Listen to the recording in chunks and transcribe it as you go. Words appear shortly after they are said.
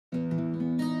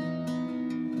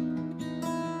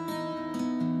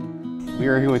We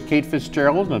are here with Kate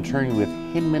Fitzgerald, an attorney with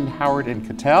Hinman, Howard &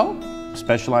 Cattell,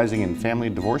 specializing in family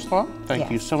and divorce law. Thank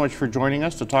you so much for joining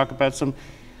us to talk about some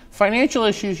financial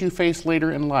issues you face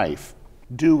later in life.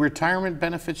 Do retirement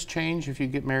benefits change if you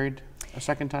get married a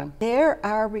second time? There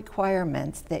are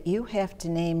requirements that you have to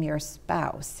name your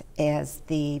spouse as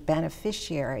the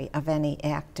beneficiary of any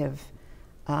active,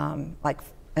 like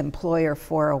employer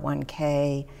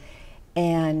 401k,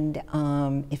 and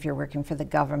if you're working for the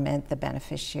government, the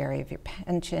beneficiary of your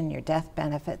pension, your death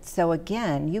benefits. So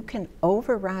again, you can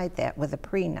override that with a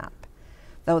prenup.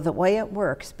 Though the way it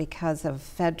works, because of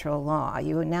federal law,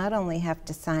 you not only have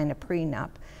to sign a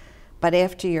prenup, but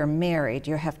after you're married,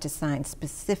 you have to sign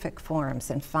specific forms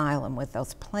and file them with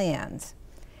those plans.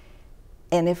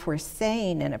 And if we're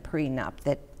saying in a prenup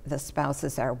that the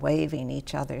spouses are waiving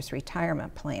each other's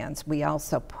retirement plans, we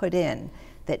also put in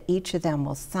that each of them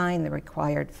will sign the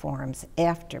required forms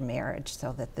after marriage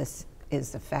so that this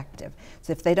is effective.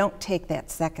 So if they don't take that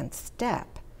second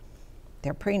step,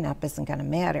 their prenup isn't going to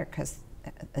matter because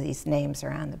these names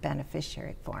are on the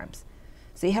beneficiary forms.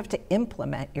 So you have to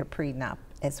implement your prenup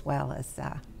as well as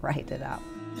write it up.